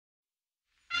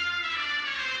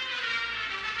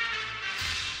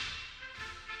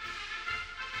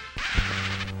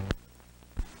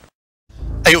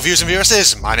Hey viewers and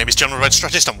viewers, my name is John Red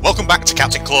Strategist and welcome back to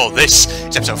Captain Claw. This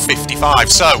is episode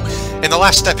 55. So, in the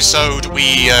last episode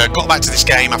we got back to this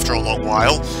game after a long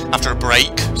while, after a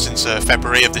break since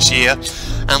February of this year,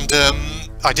 and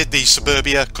I did the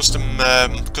Suburbia custom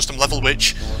level,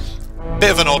 which,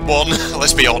 bit of an odd one,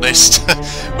 let's be honest,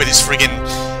 with its friggin'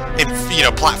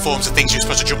 platforms and things you're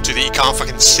supposed to jump to that you can't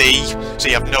fucking see, so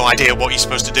you have no idea what you're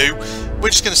supposed to do. We're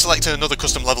just going to select another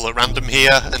custom level at random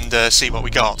here and see what we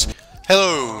got.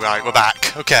 Hello, right, we're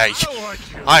back. Okay.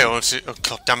 Oh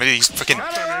god damn it, he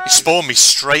spawned me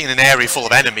straight in an area full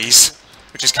of enemies,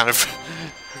 which is kind of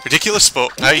ridiculous,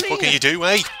 but hey, what can you do,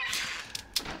 eh?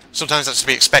 Sometimes that's to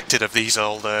be expected of these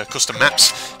old custom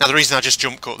maps. Now the reason I just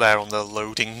jump cut there on the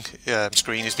loading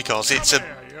screen is because it's a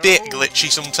bit glitchy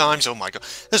sometimes. Oh my god,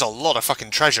 there's a lot of fucking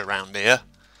treasure around here.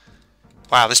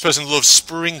 Wow, this person loves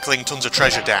sprinkling tons of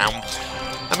treasure down.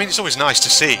 I mean, it's always nice to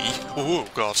see. Oh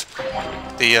god.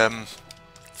 The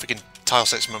freaking tile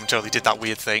sets momentarily did that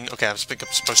weird thing. Okay, I think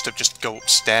I'm supposed to just go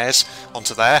upstairs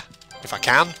onto there, if I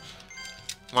can.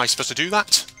 Am I supposed to do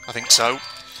that? I think so.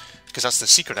 Because that's the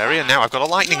secret area. Now I've got a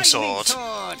lightning sword.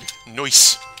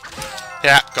 Nice.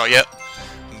 Yeah, got you.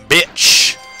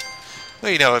 Bitch.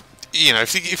 Well, you know,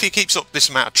 if he keeps up this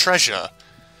amount of treasure,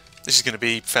 this is going to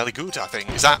be fairly good, I think.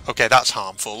 Is that... okay, that's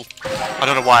harmful. I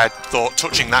don't know why I thought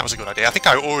touching that was a good idea. I think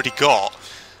I already got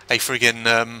a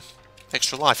friggin'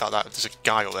 extra life out of that. There's a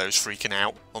guy up there who's freaking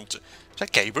out. Is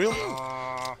that Gabriel?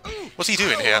 What's he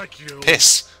doing here?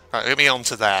 Piss. Right, get me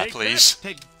onto there, please.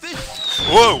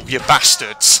 Whoa, you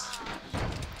bastards.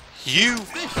 You...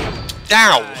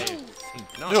 ow!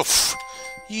 Oof.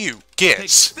 You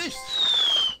gits.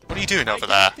 What are you doing over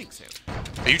there?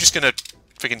 Are you just going to...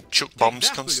 friggin' chuck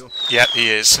bombs? Yep, he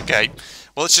is. Okay.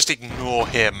 Well, let's just ignore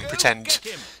him. Pretend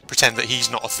that he's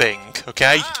not a thing.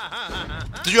 Okay.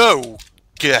 Yo.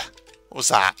 Yeah. What was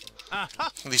that?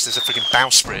 At least there's a friggin'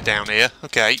 bowsprit down here.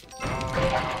 Okay.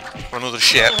 We're on another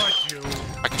ship.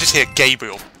 I can just hear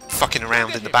Gabriel fucking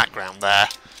around in the background there,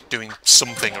 doing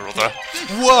something or other.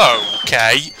 Whoa.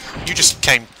 Okay. You just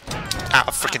came out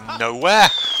of friggin' nowhere,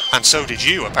 and so did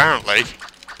you, apparently.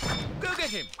 Go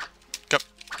get him.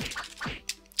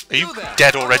 Are you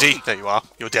dead already? There you are.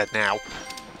 You're dead now.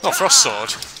 Oh, frost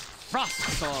sword.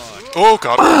 Oh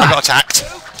god, I got attacked.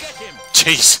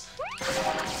 Jeez.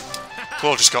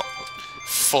 Claw just got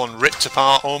full ripped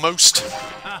apart almost.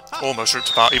 Almost ripped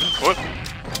apart even. Whoop.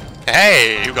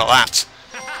 Hey, you got that.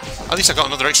 At least I got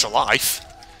another extra life.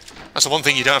 That's the one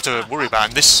thing you don't have to worry about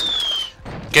in this.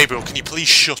 Gabriel, can you please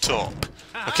shut up?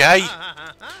 Okay?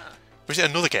 Or is it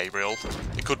another Gabriel?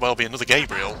 It could well be another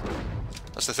Gabriel.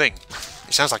 That's the thing.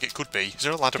 It sounds like it could be. Is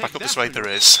there a ladder back up this way? There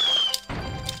is.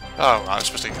 Oh, right, I'm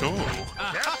supposed to... ooh.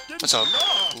 That's a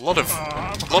lot of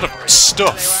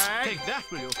stuff.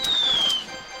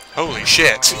 Holy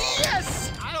shit.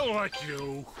 Yes, I like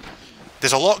you.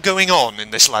 There's a lot going on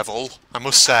in this level, I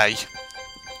must say.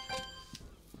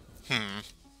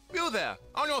 You there,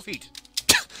 on your feet.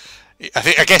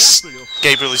 I guess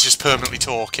Gabriel is just permanently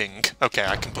talking. Okay,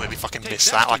 I completely fucking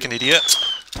missed that like an idiot.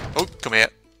 Oh, come here.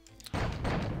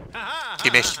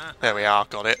 Gimme. There we are,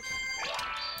 got it.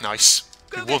 Nice.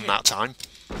 We won that time.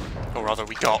 Or rather,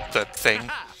 we got the thing.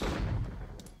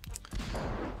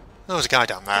 Oh, there's a guy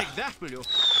down there.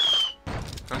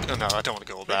 Oh no, I don't want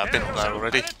to go up there. I've been up there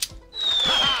already. At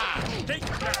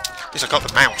least I got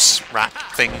the mouse rat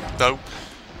thing, though.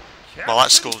 Well,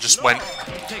 that skull just went...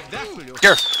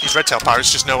 Grr! These red tail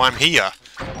pirates just know I'm here,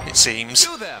 it seems.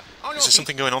 Is there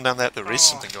something going on down there? There is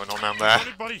something going on down there.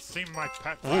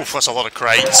 Oof, that's a lot of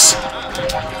crates.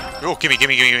 Oh, gimme.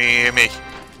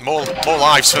 More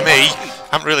lives for me.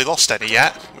 Haven't really lost any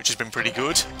yet, which has been pretty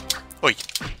good. Oi,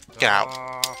 get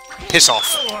out. Piss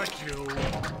off.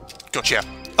 Gotcha.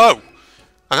 Oh,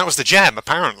 and that was the gem,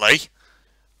 apparently.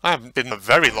 I haven't been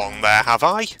very long there, have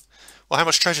I? Well, how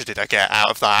much treasure did I get out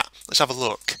of that? Let's have a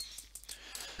look.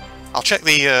 I'll check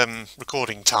the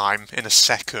recording time in a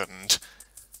second.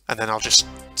 And then I'll just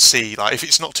see, like, if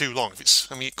it's not too long, if it's,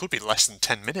 I mean, it could be less than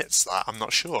 10 minutes, that, I'm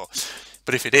not sure.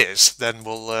 But if it is, then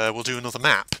we'll do another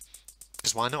map.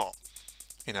 Because why not?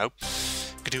 You know,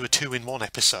 we could do a 2-in-1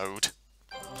 episode.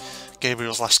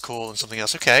 Gabriel's last call and something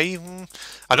else. Okay,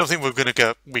 I don't think we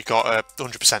got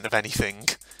 100% of anything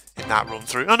in that run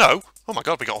through. Oh no! Oh my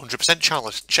god, we got 100%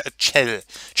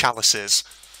 chalices.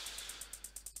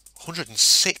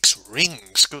 106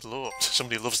 rings, good lord.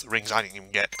 Somebody loves the rings. I didn't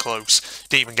even get close.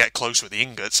 Didn't even get close with the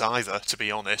ingots either, to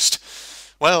be honest.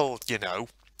 Well, you know,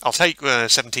 I'll take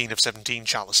 17 of 17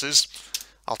 chalices.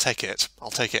 I'll take it. I'll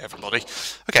take it, everybody.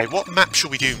 Okay, what map shall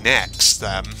we do next,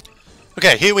 then?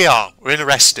 Okay, here we are. We're in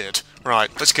Arrested. Right,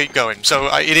 let's keep going. So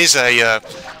it is a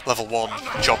level 1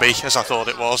 jobby, as I thought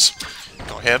it was.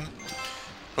 Got him.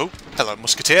 Oh, hello,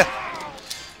 Musketeer.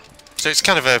 So it's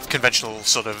kind of a conventional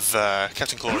sort of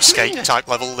Captain Claw escape type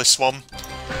level, this one.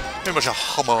 Very much a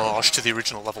homage to the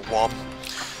original level 1.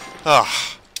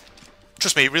 Ah,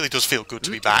 trust me, it really does feel good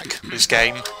to be back, this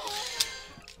game.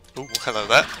 Oh, hello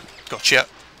there. Gotcha.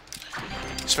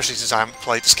 Especially since I haven't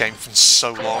played this game for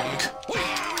so long.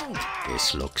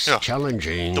 This looks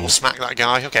challenging. Double smack that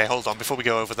guy. Okay, hold on, before we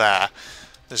go over there.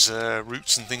 There's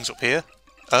roots and things up here.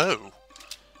 Oh.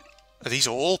 Are these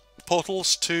all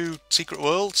portals to secret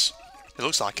worlds? It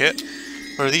looks like it.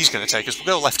 Where are these going to take us?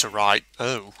 We'll go left to right.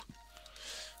 Oh.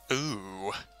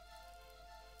 Ooh.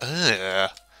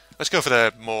 Let's go for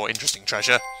the more interesting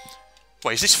treasure.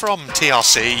 Wait, is this from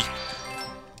TRC?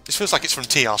 This feels like it's from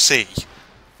TRC.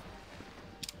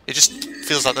 It just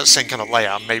feels like that same kind of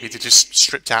layout. Maybe they just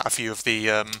stripped out a few of the...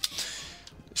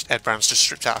 Ed Brown's just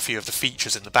stripped out a few of the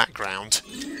features in the background.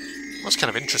 That's kind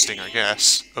of interesting, I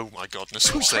guess. Oh my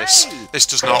godness, what's this? This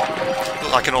does not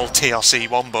look like an old TRC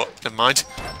one, but never mind.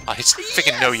 I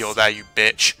freaking know you're there, you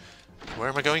bitch. Where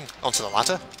am I going? Onto the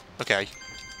ladder? Okay.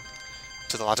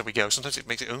 To the ladder we go. Sometimes it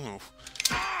makes it... Ooh.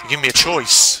 You give me a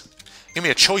choice. Give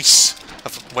me a choice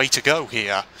of way to go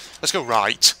here. Let's go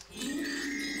right.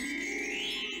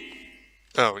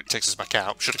 Oh, it takes us back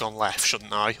out. Should have gone left,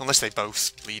 shouldn't I? Unless they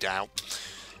both lead out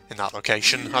in that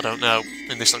location. I don't know.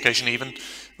 In this location, even.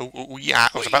 Oh, yeah.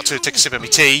 I was about to take a sip of my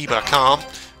tea, but I can't.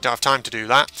 Don't have time to do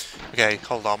that. Okay,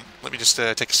 hold on. Let me just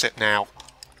take a sip now.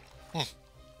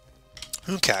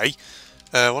 Okay.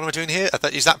 What am I doing here?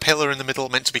 Is that pillar in the middle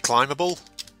meant to be climbable?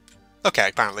 Okay,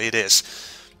 apparently it is.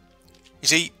 You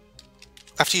see,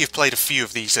 after you've played a few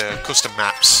of these custom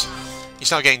maps, you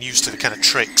start getting used to the kind of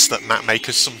tricks that map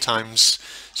makers sometimes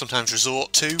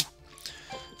resort to,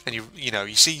 and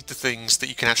you see the things that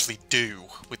you can actually do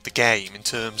with the game in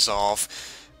terms of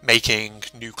making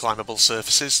new climbable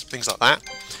surfaces, things like that.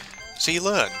 So you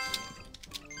learn.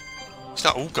 It's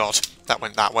not. Oh god, that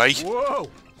went that way. Whoa!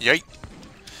 Yay!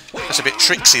 That's a bit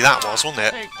tricksy, that was,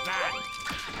 wasn't it?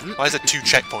 Why is there 2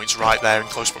 checkpoints right there in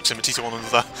close proximity to one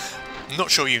another? I'm not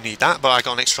sure you need that, but I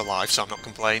got an extra life, so I'm not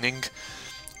complaining.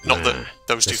 Not that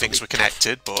those 2 things were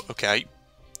connected, but okay.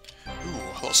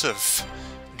 Ooh, lots of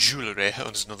jewellery. Oh,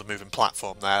 there's another moving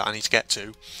platform there I need to get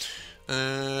to.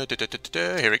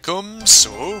 Here it comes.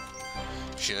 So,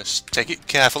 just take it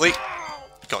carefully.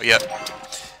 Got ya.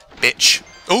 Bitch.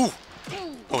 Ooh!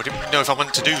 Oh, I didn't know if I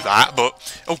meant to do that,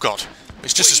 but... Oh god.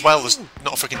 It's just as well there's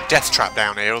not a freaking death trap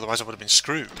down here, otherwise I would have been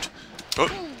screwed. Oh,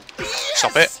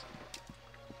 stop it.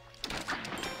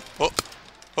 Up.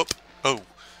 Up. Oh.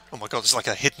 Oh my god, there's like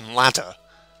a hidden ladder.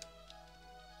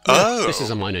 Oh! This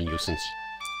is a minor nuisance.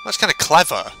 That's kind of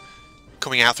clever.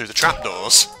 Coming out through the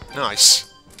trapdoors.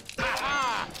 Nice.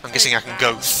 I'm guessing I can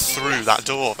go through that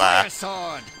door there.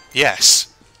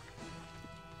 Yes.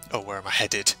 Oh, where am I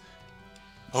headed?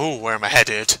 Oh, where am I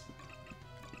headed?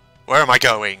 Where am I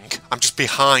going? I'm just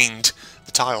behind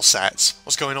the tile sets.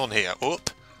 What's going on here? Up?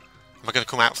 Am I going to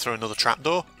come out through another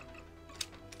trapdoor?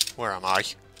 Where am I?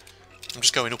 I'm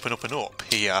just going up and up and up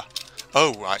here.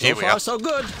 Oh, right, here we are. So far,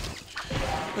 so good.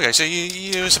 Okay, so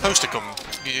you're supposed to go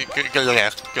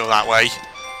that way.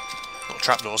 Little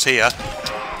trapdoors here.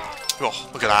 Oh,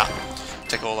 look at that.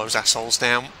 Take all those assholes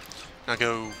down. Can I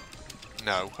go...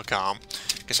 No, I can't.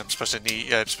 Guess I'm supposed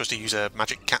to use a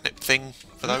magic catnip thing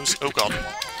for those. Oh god.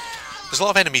 There's a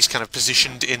lot of enemies kind of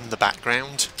positioned in the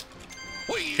background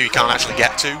who you can't actually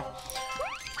get to.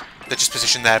 They're just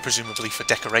positioned there, presumably for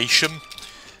decoration.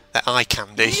 They're eye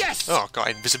candy. Yes! Oh, got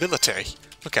invisibility.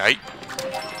 Okay.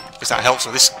 Guess that helps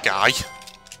with this guy.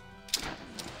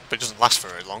 But it doesn't last for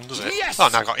very long, does it? Yes! Oh,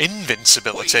 now I've got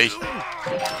invincibility.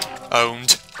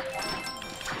 Owned.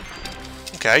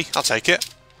 Okay, I'll take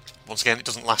it. Once again, it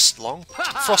doesn't last long.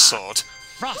 Frost Sword.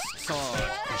 Frost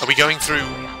sword. Are we going through...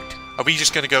 Are we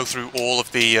just going to go through all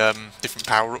of the different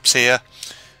power-ups here?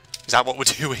 Is that what we're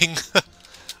doing?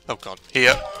 Oh god,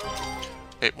 here.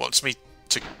 It wants me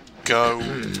to go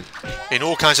in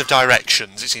all kinds of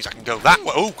directions. It seems I can go that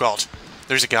way. Oh god,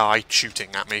 there's a guy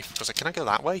shooting at me. I was like, can I go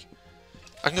that way?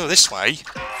 I can go this way.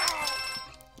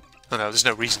 Oh no, there's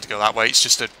no reason to go that way. It's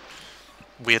just a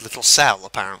weird little cell,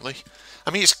 apparently. I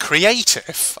mean, it's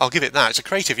creative. I'll give it that. It's a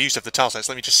creative use of the tile sets.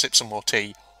 Let me just sip some more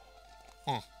tea.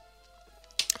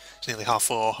 It's nearly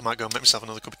 4:30. I might go and make myself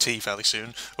another cup of tea fairly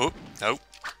soon. Oh, no.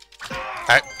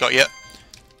 Okay, got you.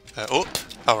 Up.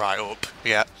 Alright, up.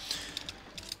 Yeah.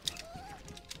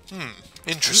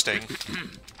 Interesting.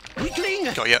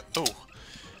 Got you. Oh.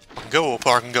 I can go up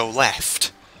or I can go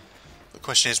left. The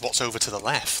question is, what's over to the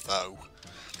left, though?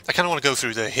 I kind of want to go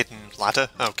through the hidden ladder.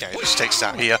 Okay, this takes us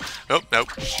out here. Oh, no.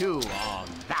 Chew on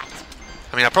that.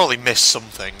 I mean, I probably missed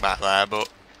something back there, but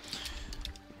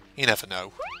you never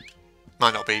know.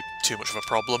 Might not be too much of a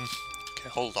problem. Okay,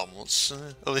 hold on. Let's.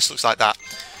 Oh, this looks like that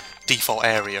default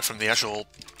area from the actual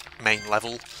main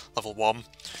level, level 1,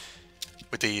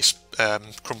 with these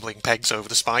crumbling pegs over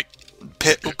the spike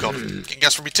pit. Oh god, getting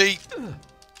gas from my teeth.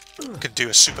 Can do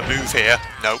a super move here.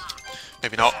 No,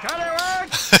 maybe not.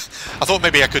 I thought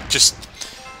maybe I could just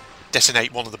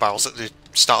detonate one of the barrels at the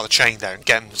start of the chain there and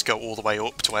get him to go all the way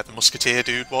up to where the musketeer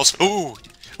dude was. Ooh!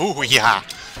 Ooh, yeah!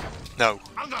 No.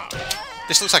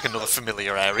 This looks like another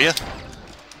familiar area.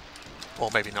 Or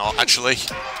maybe not, actually.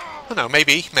 Oh no,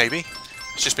 maybe.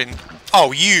 It's just been...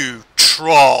 Oh, you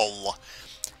troll!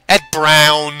 Ed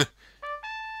Brown!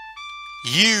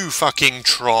 You fucking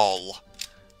troll!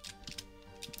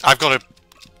 I've got to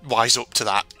wise up to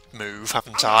that move,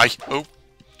 haven't I? Oh.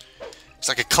 It's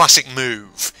like a classic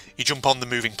move. You jump on the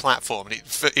moving platform, and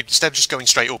instead of just going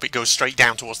straight up, it goes straight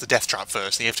down towards the death trap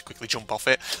first, and you have to quickly jump off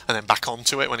it, and then back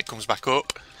onto it when it comes back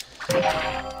up.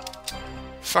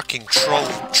 Fucking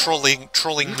trolling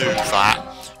move, that.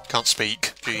 Can't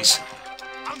speak. Jeez.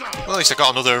 Well, at least I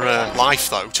got another life,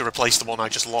 though, to replace the one I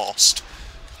just lost.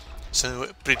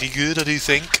 So, pretty good, I do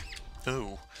think.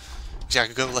 Oh. See, I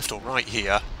could go left or right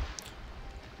here.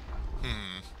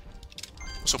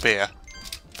 What's up here?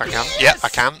 If I can. Yeah, I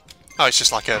can. Oh, it's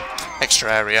just like a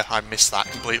extra area. I missed that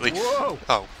completely. Whoa.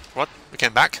 Oh, what? We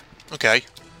came back? Okay.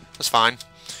 That's fine.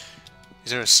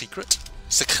 Is there a secret?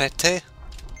 Secrete?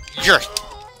 Yeah.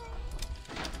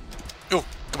 Oh,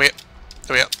 come here.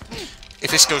 Come here. If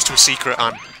this goes to a secret,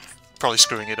 I'm probably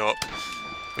screwing it up.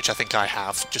 Which I think I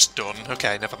have just done.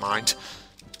 Okay, never mind.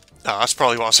 Oh, that's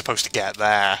probably what I was supposed to get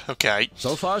there. Okay.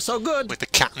 So far, so good. With the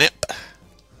catnip.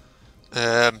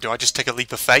 Do I just take a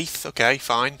leap of faith? Okay,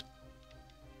 fine.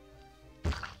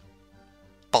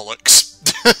 Bollocks.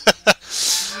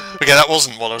 Okay, that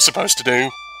wasn't what I was supposed to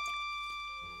do.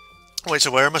 Wait,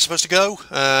 so where am I supposed to go?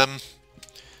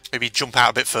 Maybe jump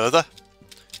out a bit further?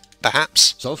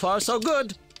 Perhaps? So far, so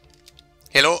good.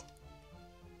 Hello?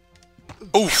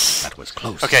 Oof! That was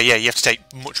close. Okay, yeah, you have to take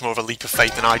much more of a leap of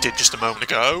faith than I did just a moment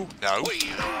ago. No.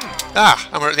 Ah,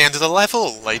 and we're at the end of the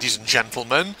level, ladies and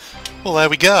gentlemen. Well, there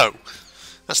we go.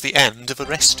 That's the end of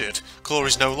Arrested. Claw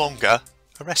is no longer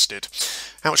arrested.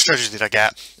 How much treasure did I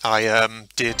get? I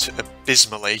did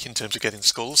abysmally in terms of getting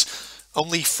skulls.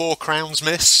 Only 4 crowns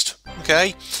missed.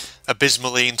 Okay.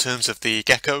 Abysmally in terms of the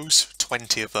geckos.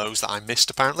 20 of those that I missed,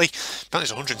 apparently. Apparently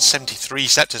there's 173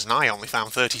 scepters and I only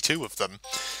found 32 of them.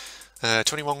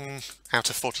 21 out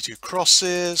of 42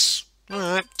 crosses.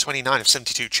 Alright, 29 of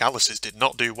 72 chalices did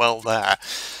not do well there.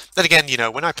 Then again, you know,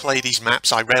 when I play these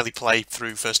maps, I rarely play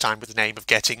through first time with the aim of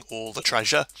getting all the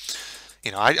treasure.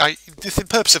 You know, the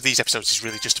purpose of these episodes is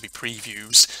really just to be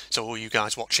previews, so all you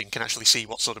guys watching can actually see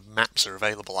what sort of maps are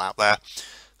available out there.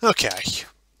 Okay,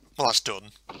 well that's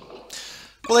done.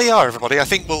 Well, there you are, everybody. I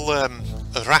think we'll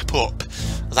wrap up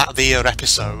that there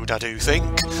episode, I do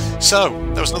think. So,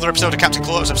 there was another episode of Captain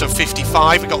Claw. It was episode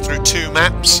 55. We got through 2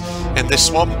 maps in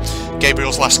this one.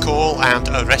 Gabriel's Last Call and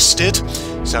Arrested.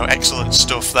 So, excellent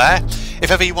stuff there.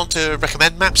 If ever you want to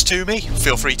recommend maps to me,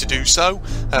 feel free to do so.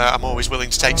 I'm always willing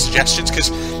to take suggestions, because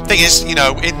the thing is, you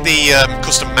know, in the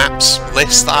custom maps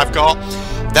list that I've got,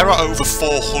 there are over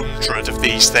 400 of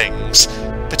these things.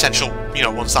 Potential, you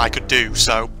know, ones that I could do,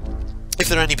 so if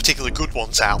there are any particular good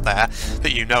ones out there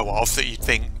that you know of that you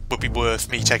think would be worth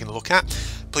me taking a look at,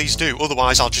 please do.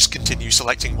 Otherwise, I'll just continue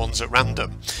selecting ones at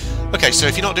random. Okay, so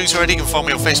if you're not doing so already, you can follow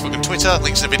me on Facebook and Twitter.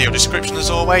 Links in the video description as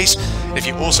always. If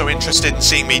you're also interested in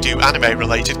seeing me do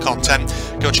anime-related content,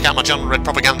 go check out my John Red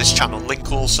Propagandist channel.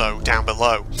 Link also down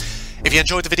below. If you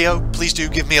enjoyed the video, please do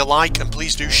give me a like and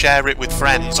please do share it with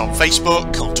friends on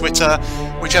Facebook, on Twitter,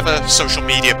 whichever social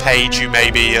media page you may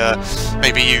be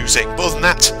using. But other than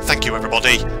that, thank you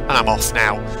everybody, and I'm off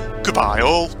now. Goodbye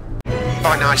all.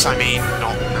 By nice I mean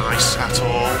not nice at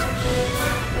all.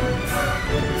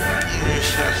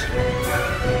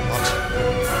 What?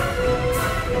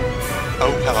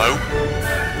 Oh, hello.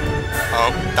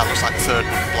 Oh, that looks like the 3rd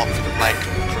block for the leg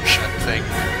crusher thing.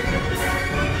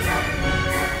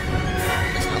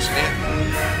 Here?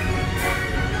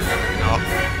 No.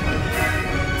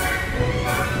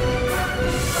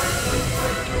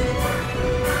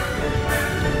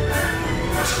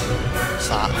 What's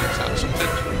that? Is that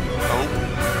something? Oh.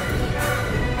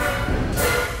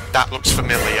 That looks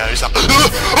familiar. Is that...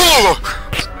 Oh!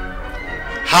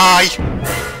 Hi!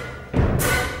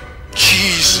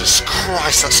 Jesus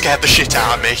Christ, that scared the shit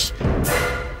out of me.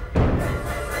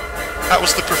 That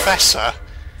was the Professor.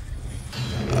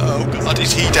 Oh god,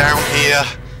 is he down here?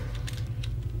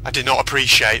 I did not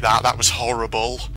appreciate that. That was horrible.